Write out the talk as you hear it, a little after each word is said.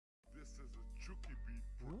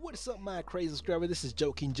What is up, my crazy subscriber? This is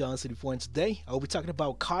Joking John 74, and today I will be talking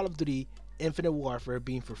about Call of Duty Infinite Warfare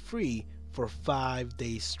being for free for 5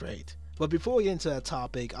 days straight. But before we get into that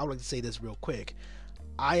topic, I would like to say this real quick.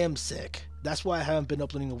 I am sick. That's why I haven't been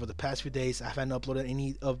uploading over the past few days. I haven't uploaded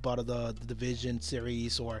any about the Division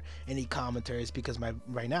series or any commentaries because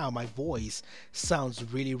right now my voice sounds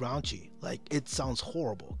really raunchy. Like, it sounds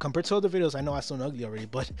horrible compared to other videos. I know I sound ugly already,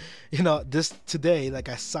 but you know, this today, like,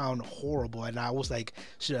 I sound horrible, and I was like,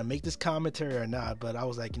 should I make this commentary or not? But I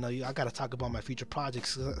was like, you know, I gotta talk about my future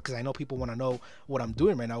projects because I know people want to know what I'm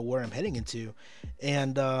doing right now, where I'm heading into,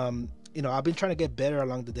 and you know, I've been trying to get better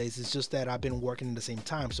along the days. It's just that I've been working at the same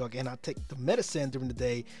time, so I cannot take the medicine during the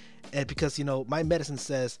day, and because, you know, my medicine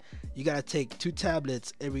says you gotta take 2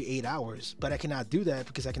 tablets every 8 hours, but I cannot do that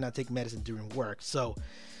because I cannot take medicine during work. So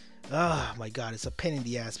oh my god, it's a pain in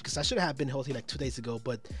the ass because I should have been healthy like 2 days ago,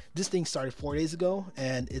 but this thing started 4 days ago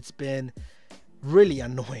and it's been really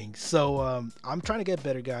annoying. So I'm trying to get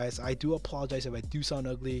better, guys. I do apologize if I do sound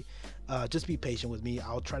ugly. Just be patient with me.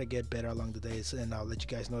 I'll try to get better along the days, and I'll let you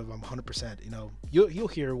guys know if I'm 100%. You know, you'll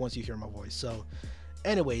hear once you hear my voice. So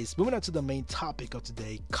anyways, moving on to the main topic of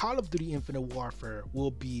today, Call of Duty Infinite Warfare will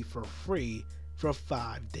be for free for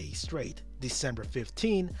 5 days straight, December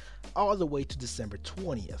 15th all the way to December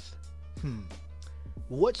 20th.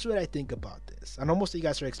 What should I think about this? I know most of you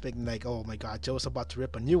guys are expecting, like, oh my god, Joe's about to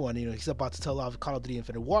rip a new one. You know, he's about to tell off Call of Duty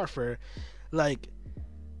Infinite Warfare. Like,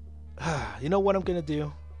 you know what I'm gonna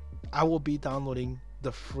do? I will be downloading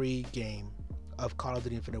the free game of Call of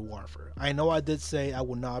Duty Infinite Warfare. I know I did say I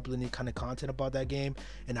will not upload any kind of content about that game,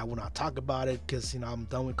 and I will not talk about it because, you know, I'm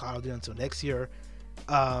done with Call of Duty until next year.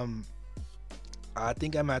 I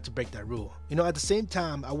think I'm gonna have to break that rule. You know, at the same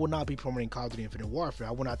time, I will not be promoting Call of Duty Infinite Warfare.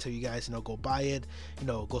 I will not tell you guys, you know, go buy it, you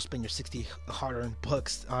know, go spend your 60 hard-earned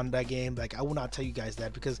bucks on that game. Like, I will not tell you guys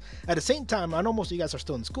that because at the same time, I know most of you guys are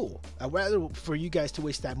still in school. I'd rather for you guys to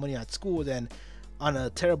waste that money at school than on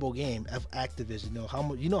a terrible game of Activision.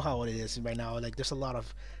 You know how it is right now. Like, there's a lot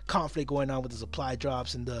of conflict going on with the supply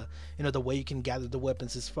drops, and the, you know, the way you can gather the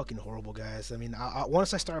weapons is fucking horrible, guys. I mean,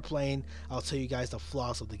 once I start playing, I'll tell you guys the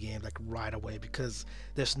flaws of the game, like, right away, because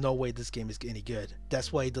there's no way this game is any good.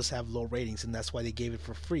 That's why it does have low ratings, and that's why they gave it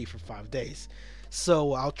for free for 5 days.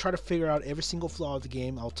 So I'll try to figure out every single flaw of the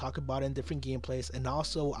game. I'll talk about it in different gameplays, and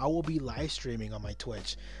also I will be live streaming on my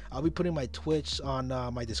Twitch. I'll be putting my Twitch on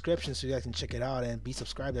my description so you guys can check it out and be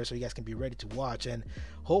subscribed there so you guys can be ready to watch. And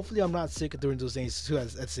hopefully I'm not sick during those days too at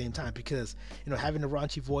the same time, because, you know, having a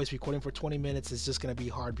raunchy voice recording for 20 minutes is just gonna be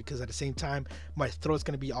hard, because at the same time my throat's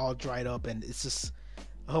gonna be all dried up, and it's just,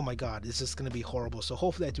 oh my god, it's just gonna be horrible. So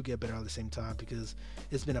hopefully I do get better at the same time, because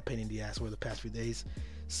it's been a pain in the ass over the past few days.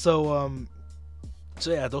 So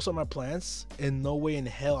yeah, those are my plans. In no way in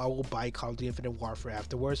hell I will buy Call of Duty Infinite Warfare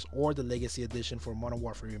afterwards, or the Legacy Edition for Modern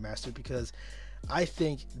Warfare Remastered, because I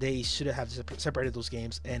think they should have separated those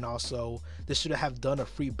games, and also they should have done a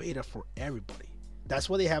free beta for everybody. That's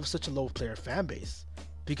why they have such a low player fan base,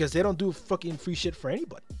 because they don't do fucking free shit for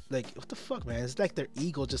anybody. Like, what the fuck, man? It's like their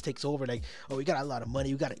ego just takes over. Like, oh, we got a lot of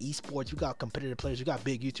money, we got esports, we got competitive players, we got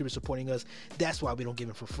big YouTubers supporting us. That's why we don't give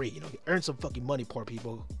them for free. You know, earn some fucking money, poor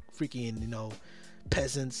people, freaking, you know,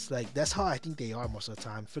 peasants. Like, that's how I think they are most of the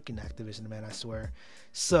time. Freaking Activision, man, I swear.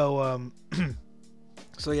 So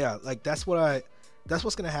so yeah, like, that's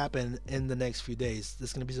what's gonna happen in the next few days.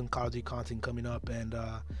 There's gonna be some Call of Duty content coming up, and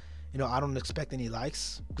you know, I don't expect any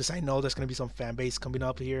likes, because I know there's gonna be some fan base coming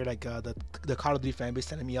up here, like the Call of Duty fan base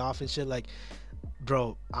sending me off and shit. Like,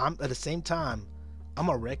 bro, I'm at the same time, I'm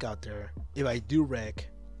a wreck out there. If I do wreck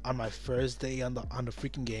on my first day on the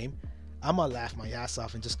freaking game, I'm gonna laugh my ass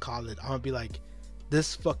off and just call it. I'm gonna be like,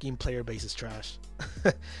 this fucking player base is trash.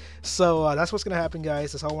 So that's what's gonna happen,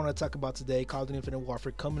 guys. That's all I want to talk about today. Call of Duty Infinite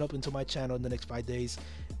Warfare coming up into my channel in the next 5 days.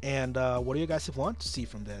 And what do you guys want to see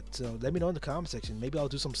from that? So let me know in the comment section. Maybe I'll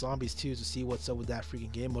do some zombies too, to see what's up with that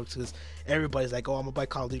freaking game mode, because everybody's like, oh, I'm gonna buy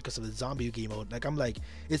Call of Duty because of the zombie game mode. Like, I'm like,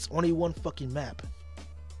 it's only one fucking map.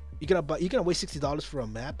 You're gonna waste $60 for a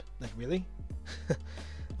map? Like, really?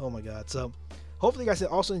 Oh my god. So hopefully you guys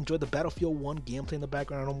also enjoyed the Battlefield 1 gameplay in the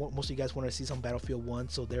background. I know most of you guys want to see some Battlefield 1,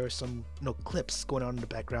 so there are some, you know, clips going on in the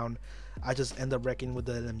background. I just ended up wrecking with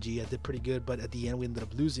the LMG. I did pretty good, but at the end we ended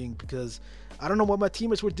up losing because I don't know what my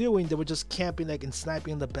teammates were doing. They were just camping, like, and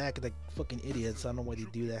sniping in the back like fucking idiots. I don't know why they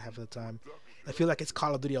do that half of the time. I feel like it's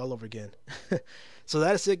Call of Duty all over again. So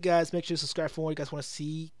that is it, guys. Make sure you subscribe for more. You guys want to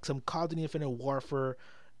see some Call of Duty Infinite Warfare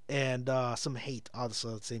and some hate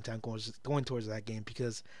also at the same time going towards that game,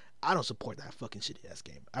 because I don't support that fucking shitty ass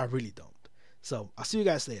game. I really don't. So I'll see you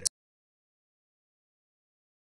guys later.